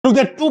Look,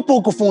 there are two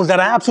POCO phones that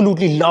I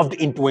absolutely loved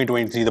in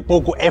 2023. The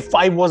POCO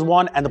F5 was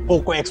one and the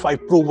POCO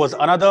X5 Pro was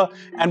another.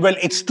 And well,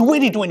 it's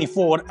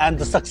 2024 and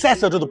the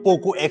successor to the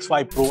POCO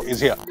X5 Pro is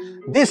here.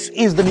 This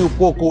is the new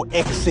POCO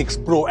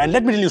X6 Pro, and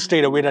let me tell you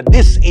straight away that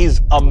this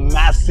is a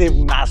massive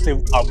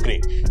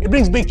upgrade. It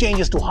brings big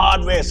changes to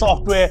hardware,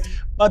 software,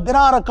 but there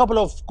are a couple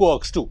of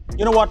quirks too.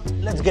 You know what?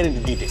 Let's get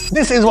into details.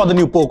 This is what the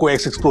new POCO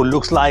X6 Pro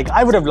looks like.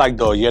 I would have liked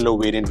the yellow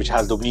variant, which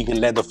has the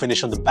vegan leather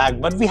finish on the back,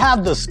 but we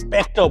have the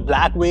Spectre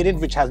black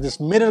variant, which has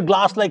this mirror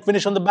glass-like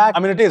finish on the back. I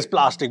mean, it is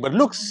plastic, but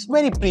looks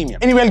very premium.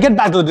 Anyway, I'll get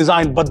back to the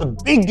design, but the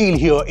big deal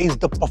here is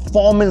the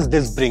performance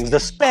this brings. The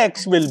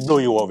specs will blow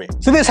you away.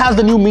 So this has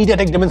the new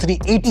MediaTek Dimensity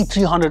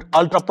 8300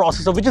 Ultra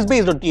processor, which is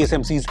based on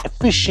TSMC's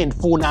efficient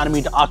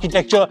 4nm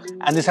architecture,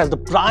 and this has the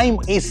Prime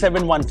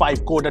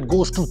A715 core that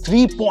goes to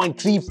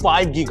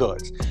 3.35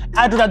 GHz.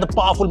 Add to that the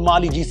powerful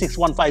Mali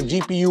G615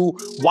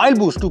 GPU, Wild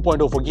Boost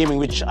 2.0 for gaming,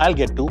 which I'll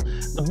get to,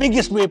 the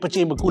biggest vapor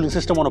chamber cooling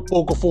system on a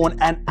POCO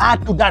phone, and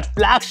add to that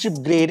flagship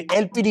grade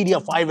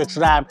LPDDR5x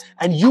RAM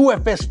and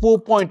UFS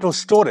 4.0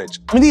 storage.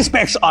 I mean, these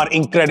specs are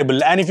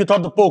incredible, and if you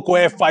thought the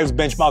POCO F5's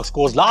benchmark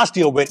scores last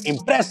year were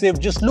impressive,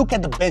 just look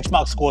at the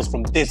benchmark scores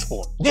from this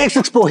phone. The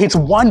X6 Pro hits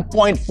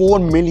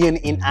 1.4 million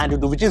in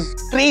Android, which is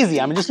crazy.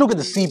 I mean, just look at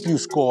the CPU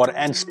score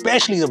and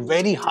especially the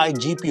very high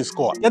GPU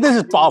score. Yeah, this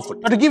is powerful.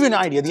 Now, to give you an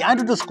idea, the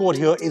Android score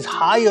here is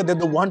higher than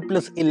the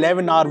OnePlus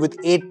 11R with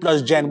 8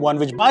 Plus Gen 1,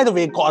 which by the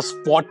way costs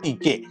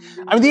 40k.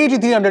 I mean, the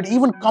 8300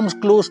 even comes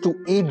close to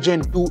 8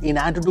 Gen 2 in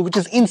Android, which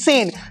is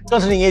insane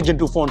considering 8 Gen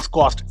 2 phones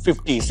cost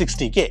 50,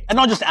 60k. And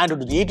not just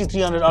Android, the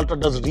 8300 Ultra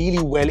does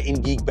really well in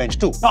Geekbench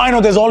too. Now, I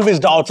know there's always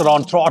doubts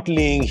around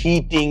throttling,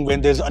 heating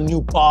when there's a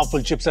new powerful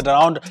chipset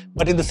around,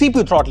 but in the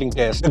CPU throttling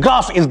test, the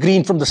graph is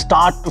green from the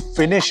start to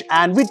finish,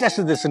 and we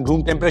tested this in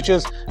room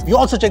temperatures. We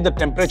also checked the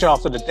temperature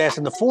after the test,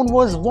 and the phone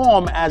was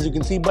warm, as you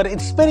can see, but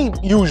it's very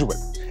usual.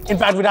 In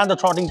fact, we ran the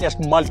throttling test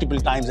multiple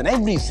times, and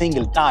every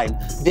single time,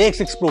 the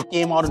X6 Pro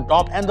came out on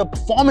top, and the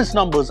performance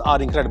numbers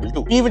are incredible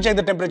too. We even checked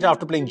the temperature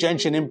after playing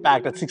Genshin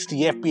Impact at 60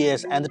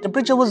 FPS, and the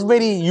temperature was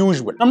very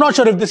usual. I'm not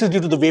sure if this is due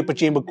to the vapor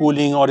chamber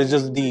cooling or it's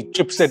just the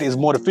chipset is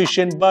more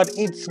efficient, but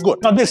it's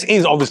good. Now, this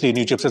is obviously a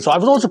new chipset, so I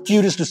was also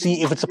curious to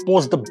see if it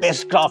supports the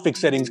best graphics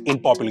settings in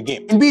popular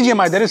games. In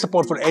BGMI, there is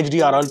support for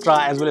HDR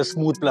Ultra as well as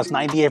Smooth plus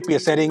 90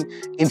 FPS setting.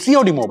 In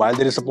COD Mobile,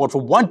 there is support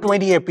for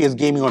 120 FPS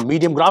gaming on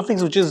medium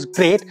graphics, which is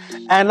great.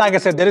 And like I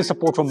said, there is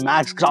support for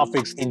max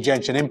graphics in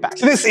Genshin Impact.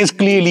 So this is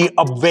clearly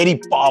a very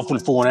powerful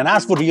phone. And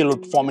as for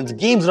real-world performance,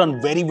 games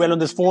run very well on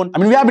this phone. I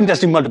mean, we have been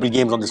testing multiple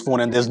games on this phone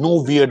and there's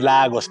no weird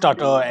lag or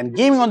stutter. And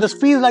gaming on this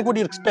feels like what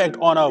you'd expect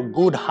on a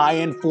good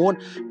high-end phone.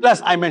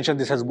 Plus, I mentioned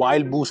this has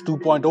Wild Boost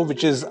 2.0,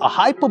 which is a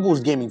hyper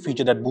boost gaming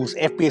feature that boosts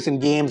FPS in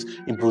games,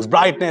 improves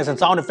brightness and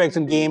sound effects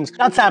in games.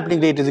 That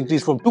sampling rate is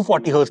increased from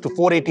 240 Hz to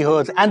 480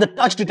 Hz, and the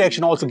touch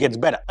detection also gets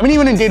better. I mean,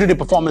 even in day-to-day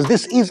performance,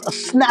 this is a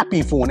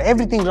snappy phone.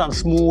 Everything runs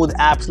smooth,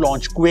 apps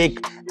launch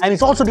quick, and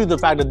it's also due to the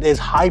fact that there's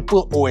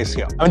HyperOS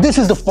here. I mean, this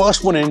is the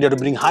first phone in India to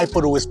bring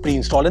HyperOS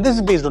pre-installed, and this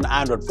is based on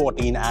Android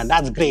 14, and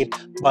that's great.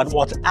 But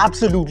what's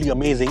absolutely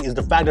amazing is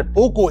the fact that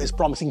POCO is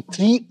promising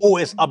 3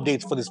 OS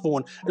updates for this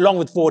phone, along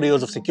with 4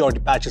 years of security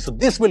patches. So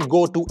this will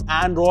go to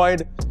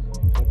Android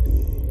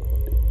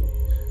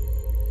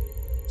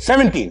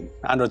 17.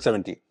 Android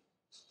 17.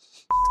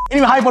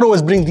 Anyway,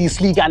 HyperOS brings these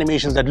sleek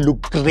animations that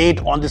look great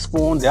on this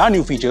phone. There are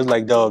new features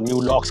like the new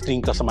lock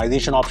screen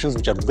customization options,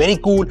 which are very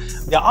cool.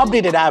 There are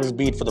updated apps,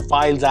 be it for the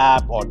Files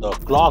app or the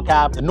Clock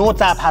app. The Notes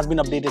app has been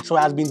updated, so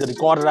has been the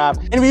Recorder app.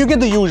 Anyway, you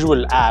get the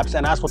usual apps.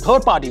 And as for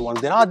third-party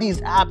ones, there are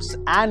these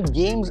apps and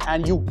games,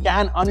 and you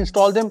can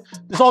uninstall them.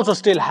 This also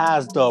still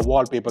has the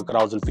wallpaper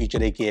carousel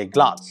feature, aka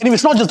Glance. Anyway,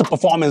 it's not just the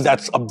performance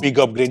that's a big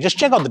upgrade. Just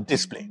check out the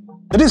display.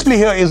 The display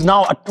here is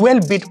now a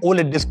 12-bit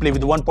OLED display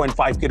with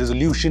 1.5K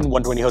resolution,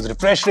 120 Hz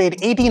refresh rate,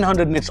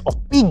 1800 nits of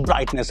peak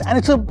brightness, and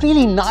it's a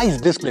really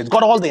nice display. It's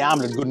got all the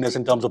AMOLED goodness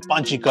in terms of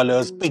punchy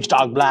colors, pitch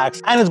dark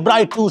blacks, and it's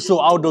bright too,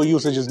 so outdoor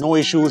usage is no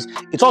issues.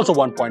 It's also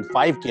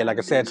 1.5K, like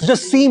I said, so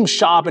just seems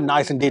sharp and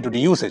nice in day-to-day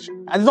usage.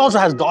 And it also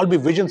has Dolby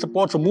Vision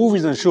support, so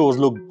movies and shows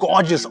look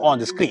gorgeous on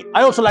the screen.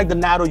 I also like the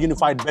narrow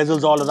unified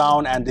bezels all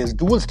around, and there's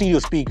dual stereo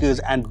speakers,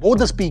 and both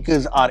the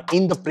speakers are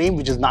in the frame,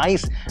 which is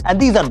nice.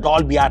 And these are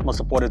Dolby Atmos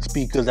supported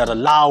speakers that are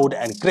loud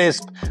and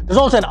crisp. There's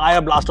also an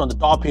IR blaster on the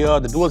top here.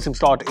 The dual SIM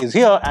slot is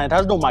here, and it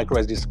has no micro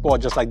SD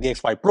support, just like the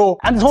X5 Pro.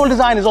 And this whole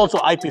design is also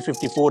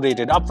IP54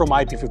 rated, up from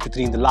IP53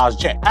 in the last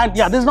gen. And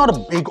yeah, this is not a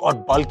big or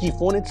bulky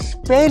phone. It's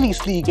fairly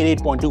sleek at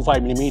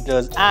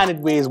 8.25mm, and it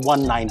weighs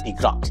 190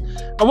 grams.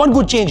 Now, one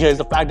good change here is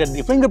the fact that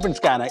the fingerprint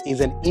scanner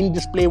is an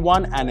in-display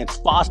one, and it's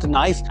fast and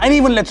nice, and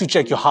even lets you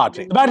check your heart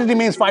rate. The battery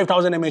remains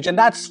 5000 mAh, and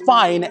that's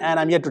fine, and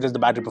I'm yet to test the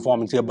battery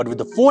performance here, but with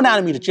the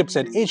 4nm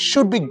chipset, it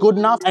should be good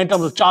enough. And in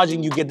terms of charging,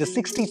 charging, you get the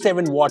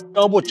 67-watt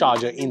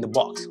turbocharger in the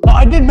box. Now,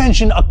 I did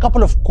mention a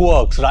couple of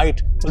quirks,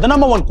 right? Well, the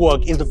number one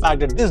quirk is the fact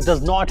that this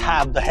does not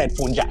have the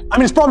headphone jack. I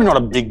mean, it's probably not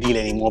a big deal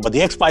anymore, but the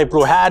X5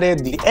 Pro had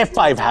it, the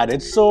F5 had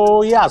it,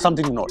 so yeah,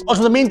 something to note.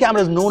 Also, the main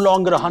camera is no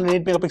longer a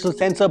 108 megapixel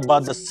sensor,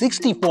 but the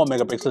 64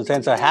 megapixel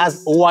sensor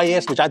has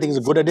OIS, which I think is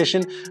a good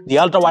addition. The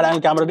ultra wide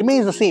angle camera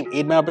remains the same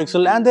 8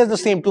 megapixel, and there's the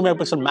same 2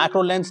 megapixel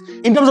macro lens.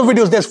 In terms of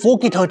videos, there's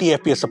 4K 30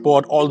 FPS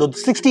support, although the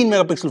 16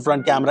 megapixel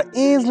front camera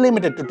is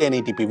limited to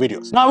 1080p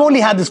videos. Now, I've only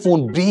had this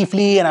phone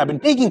briefly, and I've been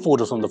taking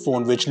photos from the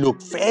phone which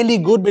look fairly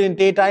good in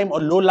daytime or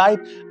low light.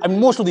 I mean,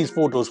 most of these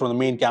photos from the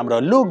main camera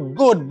look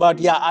good, but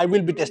yeah, I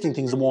will be testing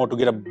things more to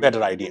get a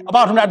better idea.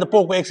 Apart from that, the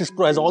POCO X6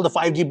 Pro has all the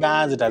 5G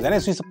bands, it has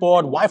NFC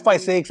support, Wi-Fi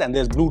 6, and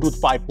there's Bluetooth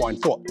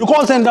 5.4. To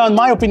call center, in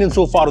my opinion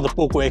so far of the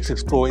POCO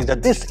X6 Pro is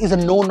that this is a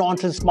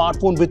no-nonsense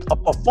smartphone with a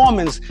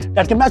performance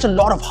that can match a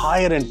lot of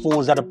higher-end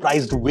phones that are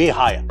priced way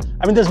higher.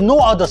 I mean, there's no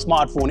other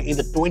smartphone in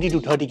the 20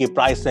 to 30k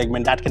price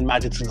segment that can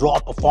match its raw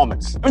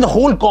performance. I mean, the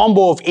whole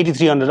combo of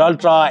 8300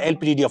 Ultra,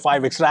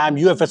 LPDDR5x RAM,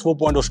 UFS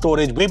 4.0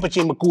 storage, vapor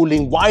chamber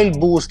cooling, wild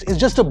boost is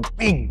just a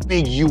big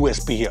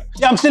USP here.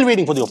 Yeah, I'm still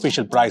waiting for the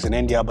official price in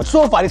India, but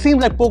so far it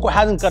seems like POCO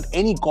hasn't cut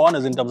any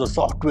corners in terms of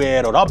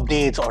software or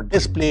updates or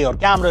display or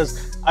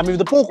cameras. I mean, with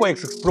the POCO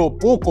X6 Pro,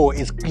 POCO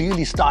is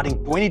clearly starting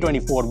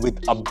 2024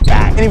 with a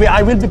bang. Anyway,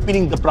 I will be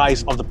pinning the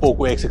price of the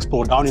POCO X6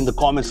 Pro down in the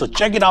comments, so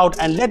check it out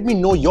and let me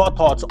know your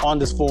thoughts on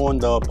this phone,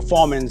 the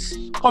performance.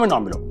 Comment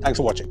down below. Thanks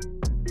for watching.